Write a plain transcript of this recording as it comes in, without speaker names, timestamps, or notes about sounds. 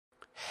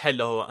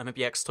Hello, I'm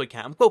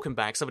Toycat and welcome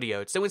back to the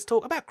video. Today let's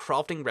talk about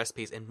crafting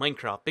recipes in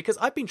Minecraft, because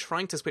I've been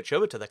trying to switch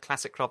over to the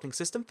classic crafting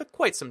system for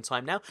quite some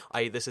time now,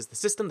 i.e. this is the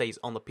system they use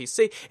on the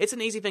PC. It's an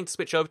easy thing to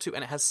switch over to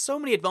and it has so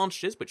many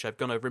advantages, which I've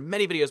gone over in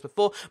many videos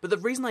before, but the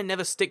reason I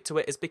never stick to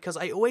it is because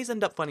I always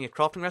end up finding a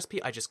crafting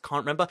recipe I just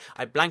can't remember,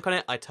 I blank on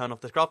it, I turn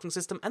off the crafting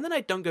system, and then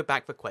I don't go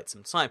back for quite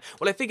some time.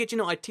 Well, I figured,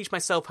 I'd teach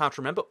myself how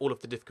to remember all of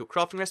the difficult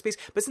crafting recipes,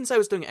 but since I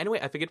was doing it anyway,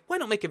 I figured why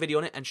not make a video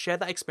on it and share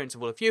that experience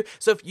with all of you.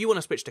 So if you want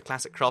to switch to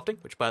classic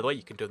crafting, which by the way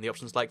you can do in the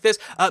options like this,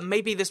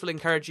 maybe this will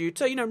encourage you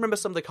to, remember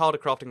some of the harder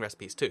crafting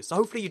recipes too. So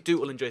hopefully you do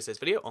all enjoy this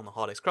video on the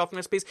hardest crafting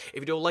recipes. If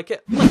you do all like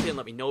it, like it and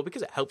let me know,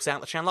 because it helps out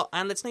the channel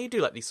and lets know you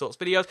do like these sorts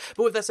of videos.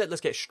 But with that said,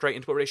 let's get straight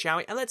into it really, shall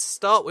we? And let's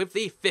start with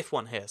the fifth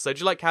one here. So do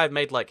you like how I've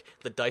made like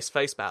the dice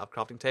face out of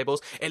crafting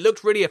tables? It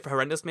looked really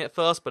horrendous to me at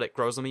first, but it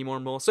grows on me more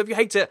and more. So if you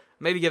hate it,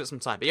 maybe give it some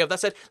time. But yeah, with that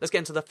said, let's get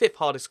into the fifth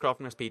hardest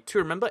crafting recipe to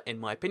remember,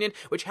 in my opinion,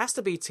 which has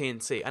to be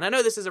TNT. And I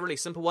know this is a really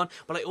simple one,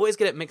 but I always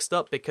get it mixed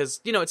up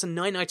because, it's a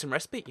 9-item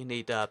recipe. You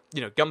need,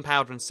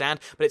 gunpowder and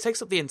sand, but it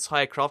takes up the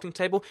entire crafting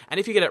table. And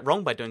if you get it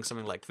wrong by doing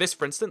something like this,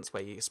 for instance,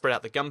 where you spread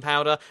out the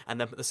gunpowder and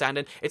then put the sand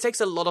in, it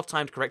takes a lot of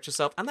time to correct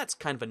yourself, and that's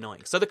kind of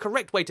annoying. So the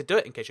correct way to do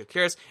it, in case you're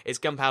curious, is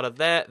gunpowder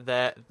there,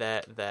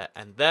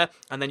 and there,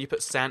 and then you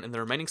put sand in the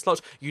remaining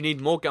slots. You need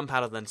more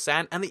gunpowder than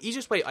sand, and the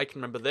easiest way I can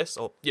remember this,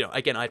 or,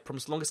 again, I'd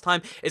promised the longest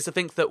time, is to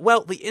think that,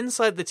 well, the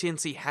inside of the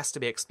TNT has to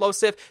be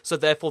explosive, so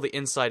therefore the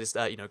inside is,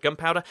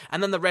 gunpowder,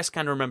 and then the rest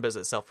kind of remembers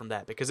itself from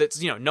there, because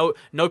it's,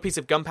 no piece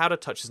of gunpowder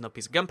touches no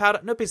piece of gunpowder,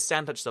 no piece of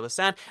sand touches other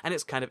sand, and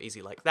it's kind of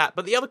easy like that.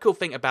 But the other cool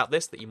thing about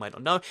this that you might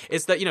not know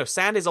is that,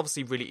 sand is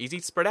obviously really easy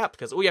to spread out,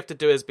 because all you have to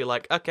do is be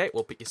like, okay,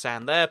 well, put your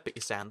sand there, put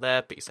your sand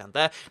there, put your sand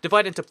there,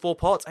 divide into 4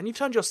 parts, and you've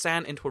turned your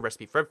sand into a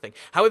recipe for everything.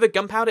 However,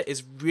 gunpowder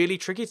is really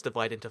tricky to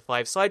divide into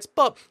 5 sides,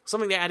 but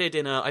something they added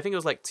in, I think it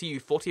was like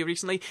TU40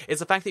 recently, is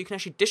the fact that you can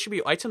actually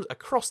distribute items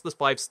across the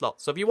 5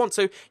 slots. So if you want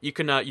to, you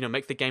can,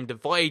 make the game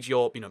divide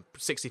your,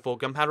 64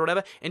 gunpowder or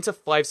whatever into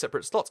 5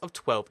 separate slots of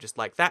 12, just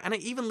like that, and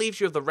it even leaves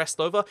you with the rest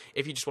over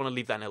if you just want to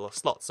leave that in a little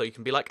slot. So you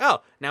can be like,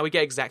 oh, now we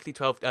get exactly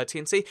 12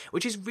 TNT,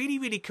 which is really,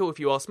 really cool if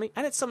you ask me,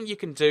 and it's something you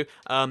can do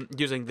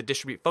using the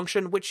distribute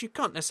function, which you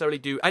can't necessarily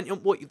do, and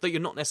that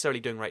you're not necessarily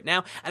doing right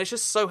now, and it's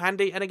just so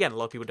handy, and again, a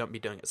lot of people don't be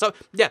doing it. So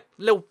yeah,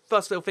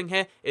 first little thing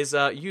here is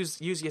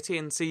use your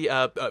TNT,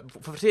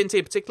 for TNT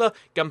in particular,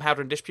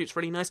 gunpowder and distribute's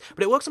really nice,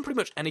 but it works on pretty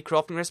much any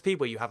crafting recipe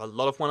where you have a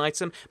lot of one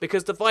item,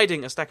 because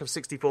dividing a stack of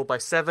 64 by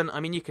 7, I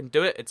mean, you can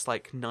do it, it's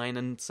like 9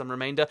 and some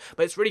remainder,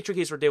 but it's really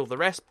tricky to deal with the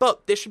rest,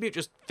 but distribute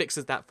just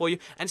fixes that for you,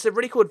 and it's a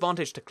really cool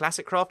advantage to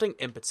classic crafting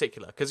in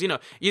particular, because,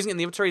 using it in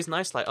the inventory is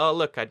nice, like, oh,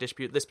 look, I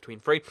distribute this between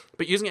 3,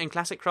 but using it in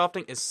classic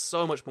crafting is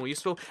so much more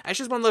useful, and it's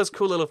just one of those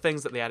cool little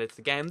things that they added to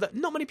the game that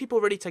not many people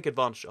really take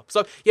advantage of.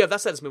 So, yeah,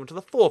 that said, let's move on to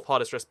the 4th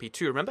hardest recipe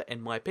to remember,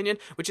 in my opinion,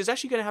 which is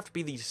actually going to have to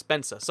be the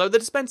dispenser. So, the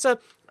dispenser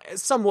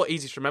is somewhat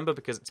easy to remember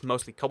because it's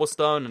mostly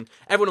cobblestone, and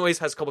everyone always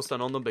has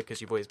cobblestone on them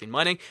because you've always been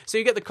mining, so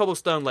you get the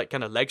cobblestone, like,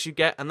 kind of legs you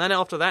get, and then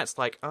after that, it's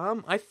like,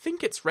 I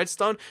think it's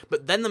redstone,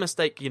 but then the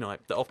mistake,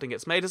 that often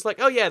gets made is like,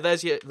 oh yeah,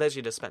 there's your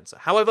dispenser.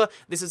 However,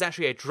 this is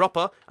actually a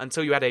dropper.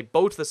 Until you add a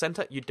bow to the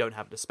center, you don't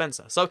have a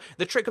dispenser. So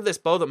the trick of this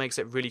bow that makes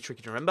it really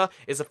tricky to remember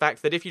is the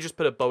fact that if you just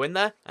put a bow in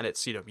there and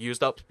it's,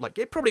 used up, like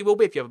it probably will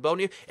be if you have a bow on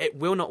you, it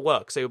will not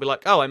work. So you'll be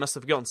like, oh, I must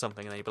have forgotten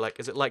something. And then you'll be like,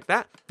 is it like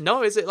that?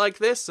 No, is it like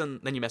this?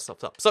 And then you mess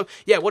stuff up. So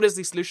yeah, what is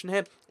the solution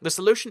here? The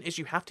solution is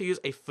you have to use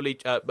a fully,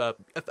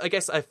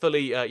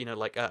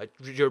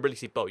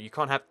 durability bow. You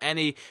can't have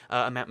any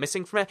amount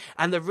missing from it.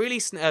 And the really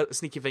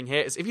sneaky thing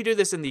here is if you do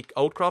this in the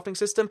old crafting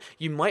system,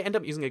 you might end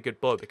up using a good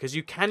bow, because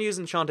you can use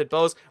enchanted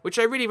bows, which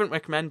I really wouldn't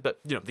recommend, but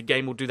the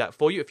game will do that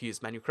for you if you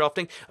use manual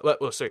crafting,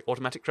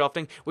 automatic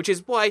crafting, which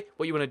is why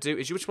what you want to do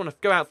is you just want to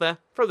go out there,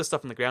 throw the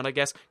stuff on the ground, I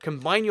guess,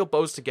 combine your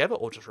bows together,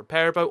 or just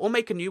repair a bow, or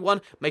make a new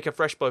one, make a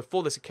fresh bow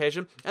for this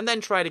occasion, and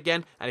then try it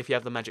again. And if you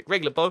have the magic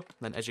regular bow,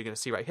 then as you're going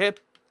to see right here,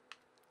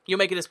 you'll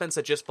make a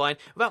dispenser just fine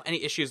without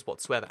any issues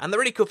whatsoever. And the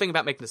really cool thing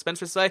about making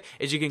dispensers today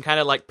is you can kind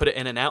of like put it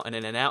in and out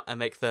and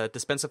make the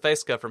dispenser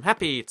face go from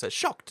happy to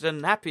shocked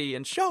and happy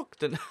and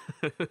shocked. And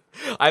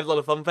I have a lot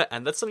of fun with it,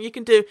 and that's something you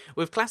can do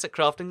with classic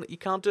crafting that you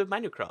can't do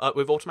with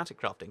with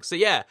automatic crafting. So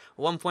yeah,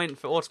 1 point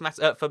for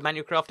for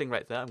manual crafting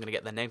right there. I'm going to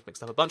get their names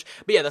mixed up a bunch.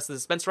 But yeah, that's the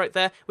dispenser right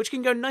there, which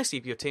can go nicely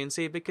with your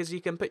TNT because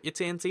you can put your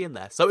TNT in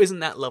there. So isn't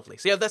that lovely?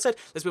 So yeah, that said,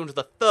 let's move on to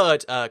the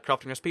 3rd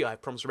crafting recipe I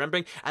promise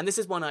remembering. And this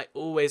is one I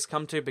always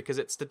come to because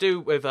it's to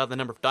do with the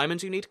number of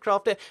diamonds you need to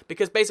craft it,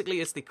 because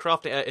basically it's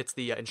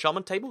the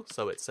enchantment table,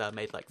 so it's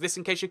made like this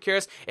in case you're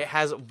curious. It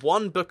has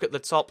 1 book at the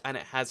top and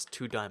it has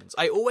 2 diamonds.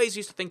 I always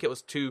used to think it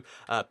was 2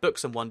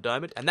 books and 1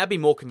 diamond, and that'd be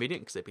more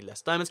convenient because there'd be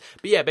less diamonds,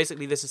 but yeah,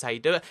 basically this is how you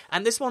do it,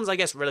 and this one's, I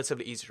guess,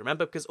 relatively easy to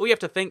remember because all you have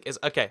to think is,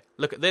 okay,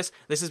 look at this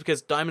is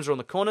because diamonds are on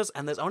the corners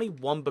and there's only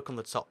 1 book on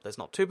the top, there's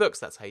not 2 books,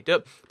 that's how you do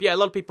it. But yeah, a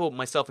lot of people,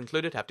 myself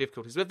included, have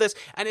difficulties with this,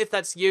 and if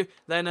that's you,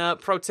 then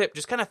pro tip,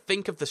 just kind of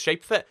think of the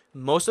shape of it.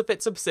 Most of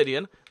it's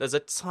obsidian, there's a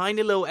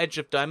tiny little edge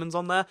of diamonds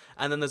on there,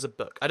 and then there's a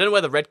book. I don't know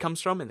where the red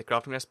comes from in the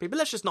crafting recipe, but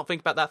let's just not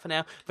think about that for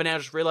now. For now,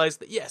 just realize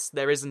that yes,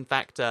 there is in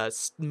fact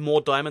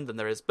more diamond than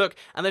there is book,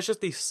 and there's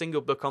just the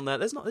single book on there.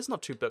 There's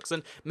not 2 books,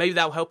 and maybe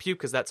that'll help you,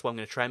 because that's what I'm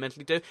going to try and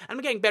mentally do. And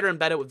I'm getting better and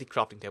better with the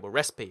crafting table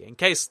recipe. In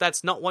case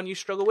that's not one you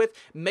struggle with,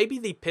 maybe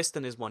the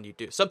piston is one you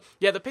do. So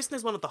yeah, the piston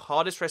is one of the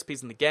hardest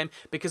recipes in the game,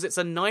 because it's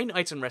a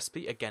 9-item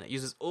recipe. Again, it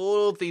uses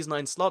all of these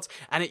 9 slots,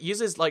 and it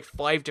uses like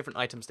 5 different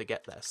items to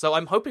get there. So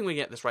I'm hoping we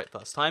get this right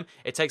first time.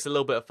 It takes a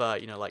little bit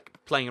of, like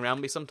playing around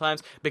with me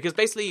sometimes, because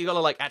basically you gotta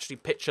like actually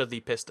picture the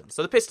piston.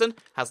 So the piston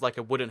has like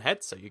a wooden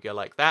head, so you go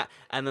like that,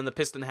 and then the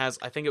piston has,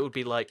 I think it would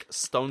be like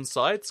stone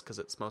sides, because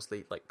it's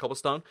mostly like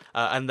cobblestone,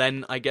 and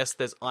then I guess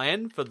there's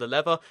iron for the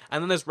lever,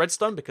 and then there's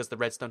redstone, because the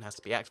redstone has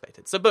to be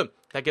activated. So boom,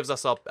 that gives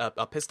us our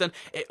piston.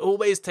 It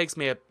always takes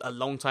me a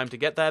long time to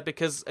get there,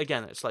 because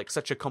again, it's like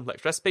such a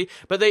complex recipe,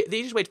 but the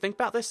easiest way to think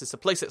about this is to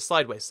place it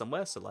sideways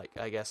somewhere, so like,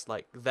 I guess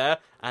like there,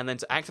 and then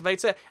to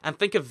activate it, and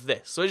think of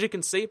this. So as you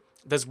can see,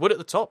 there's wood at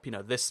the top,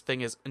 this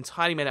thing is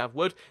entirely made out of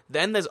wood.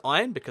 Then there's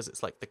iron, because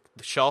it's like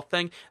the shaft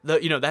thing.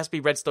 There has to be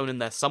redstone in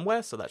there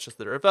somewhere, so that's just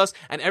the reverse.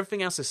 And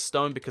everything else is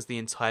stone, because the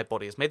entire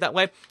body is made that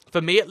way.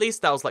 For me, at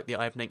least, that was like the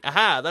eye-opening.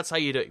 Aha, that's how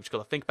you do it. You've just got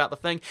to think about the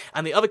thing.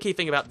 And the other key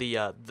thing about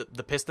the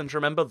piston to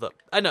remember, that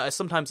I know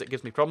sometimes it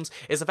gives me problems,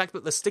 is the fact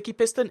that the sticky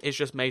piston is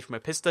just made from a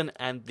piston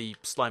and the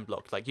slime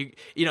block. Like,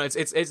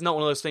 it's not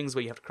one of those things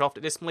where you have to craft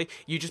it differently.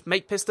 You just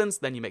make pistons,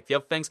 then you make the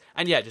other things.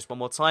 And yeah, just one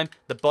more time,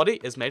 the body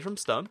is made from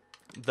stone.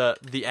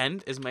 The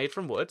end is made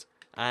from wood,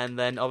 and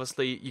then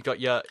obviously you got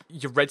your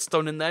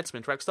redstone in there to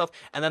interact with stuff,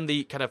 and then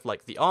the kind of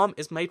like the arm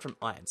is made from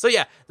iron. So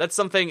yeah, that's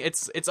something,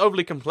 it's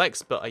overly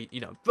complex, but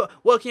but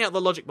working out the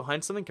logic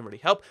behind something can really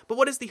help. But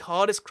what is the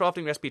hardest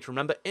crafting recipe to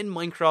remember in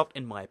Minecraft,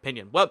 in my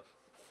opinion? Well,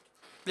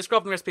 this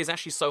crafting recipe is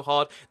actually so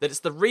hard that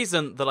it's the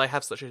reason that I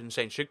have such an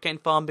insane sugarcane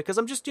farm, because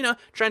I'm just,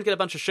 trying to get a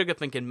bunch of sugar,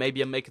 thinking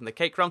maybe I'm making the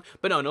cake wrong.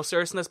 But no, in all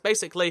seriousness,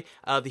 basically,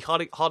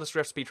 the hardest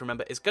recipe to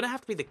remember is going to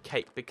have to be the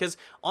cake, because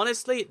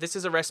honestly, this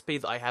is a recipe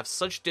that I have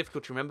such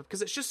difficulty to remember,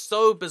 because it's just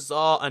so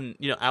bizarre and,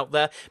 out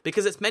there,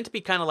 because it's meant to be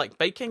kind of like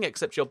baking,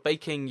 except you're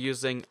baking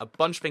using a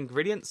bunch of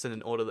ingredients in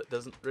an order that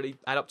doesn't really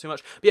add up too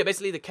much. But yeah,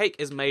 basically, the cake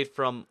is made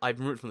from, I've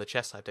removed from the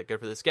chest, I have to go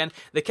through this again.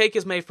 The cake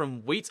is made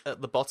from wheat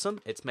at the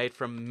bottom, it's made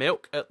from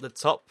milk at the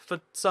top,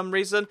 for some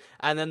reason,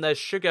 and then there's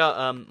sugar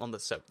on the,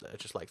 so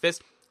just like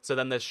this. So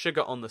then there's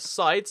sugar on the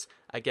sides.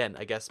 Again,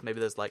 I guess maybe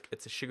there's like,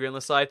 it's a sugar on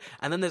the side,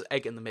 and then there's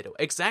egg in the middle.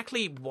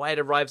 Exactly why it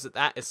arrives at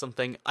that is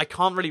something I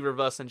can't really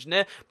reverse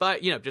engineer,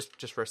 but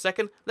just for a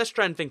second, let's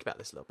try and think about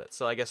this a little bit.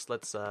 So I guess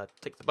let's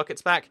take the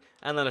buckets back,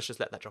 and then let's just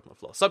let that drop on the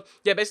floor. So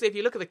yeah, basically if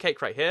you look at the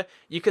cake right here,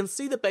 you can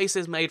see the base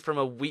is made from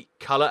a wheat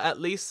color at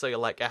least, so you're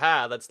like,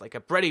 aha, that's like a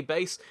bready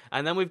base,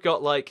 and then we've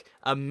got like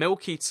a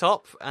milky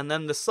top, and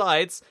then the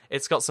sides,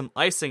 it's got some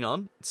icing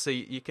on, so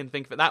you can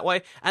think of it that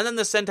way, and then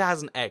the center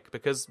has an egg,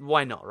 because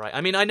why not, right?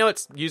 I mean, I know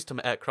it's used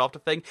to craft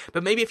a thing,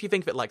 but maybe if you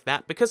think of it like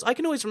that, because I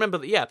can always remember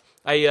that, yeah,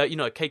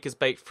 a cake is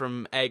baked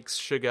from eggs,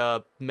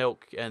 sugar,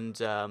 milk, and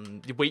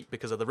wheat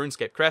because of the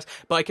RuneScape crest,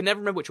 but I can never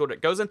remember which order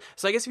it goes in.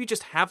 So I guess if you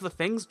just have the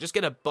things, just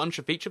get a bunch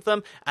of each of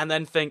them, and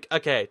then think,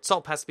 okay,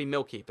 top has to be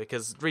milky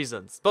because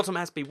reasons, bottom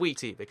has to be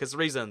wheaty because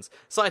reasons,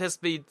 side has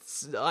to be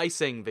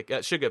icing,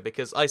 sugar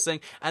because icing,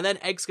 and then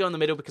eggs go in the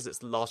middle because it's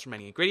the last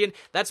remaining ingredient.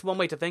 That's one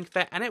way to think of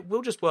it, and it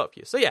will just work for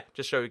you. So yeah,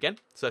 just show you again.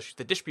 So that's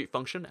the distribute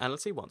function, and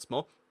let's see once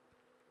more.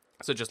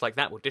 So just like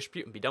that, we'll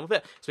distribute and be done with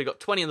it. So we got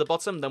 20 on the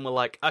bottom, then we're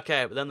like,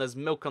 okay, but then there's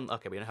milk on,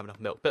 okay, we don't have enough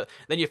milk, but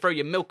then you throw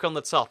your milk on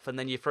the top, and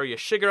then you throw your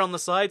sugar on the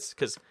sides,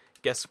 because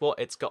guess what?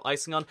 It's got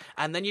icing on,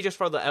 and then you just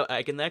throw the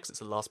egg in there because it's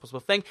the last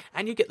possible thing,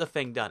 and you get the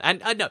thing done.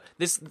 And I know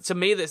this, to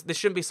me, this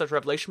shouldn't be such a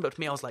revelation, but to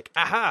me, I was like,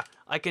 aha,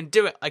 I can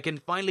do it. I can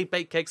finally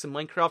bake cakes in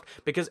Minecraft,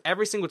 because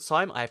every single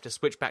time I have to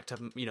switch back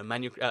to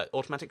manual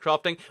automatic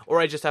crafting, or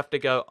I just have to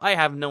go, I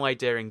have no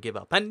idea, and give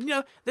up. And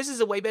this is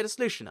a way better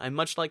solution. I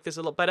much like this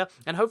a lot better,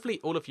 and hopefully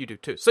all of you do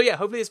too. So yeah,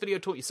 hopefully this video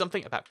taught you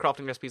something about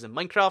crafting recipes in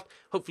Minecraft.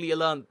 Hopefully you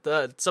learned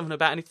something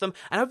about any of them,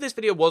 and I hope this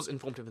video was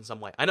informative in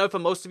some way. I know for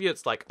most of you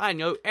it's like, I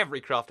know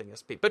every crafting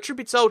recipe, but truth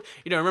be told,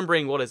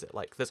 remembering, what is it,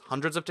 like, there's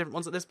hundreds of different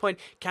ones at this point,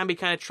 can be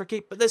kind of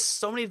tricky, but there's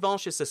so many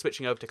advantages to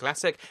switching over to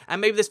Classic,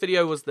 and maybe this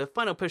video was the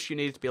final push you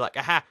needed to be like,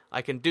 aha,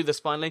 I can do this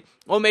finally,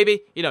 or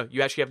maybe,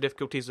 you actually have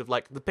difficulties with,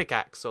 like, the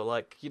pickaxe, or,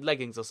 like, your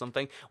leggings or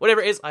something.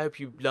 Whatever it is, I hope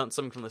you learned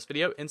something from this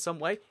video in some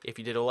way. If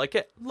you did or like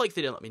the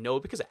video, let me know,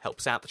 because it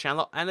helps out the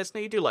channel, and let us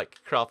know you do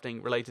like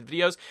crafting-related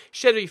videos.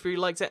 Share it if you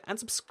liked it, and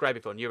subscribe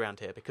if you're new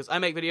around here, because I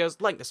make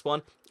videos like this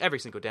one every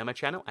single day on my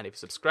channel, and if you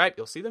subscribe,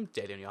 you'll see them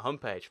daily on your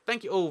homepage.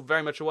 Thank you all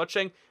very much for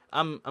watching.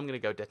 I'm gonna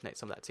go detonate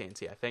some of that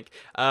TNT, I think.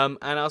 And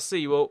I'll see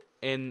you all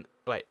in...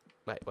 Wait.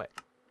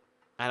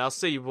 And I'll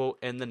see you all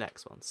in the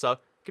next one. So,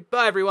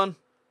 goodbye, everyone!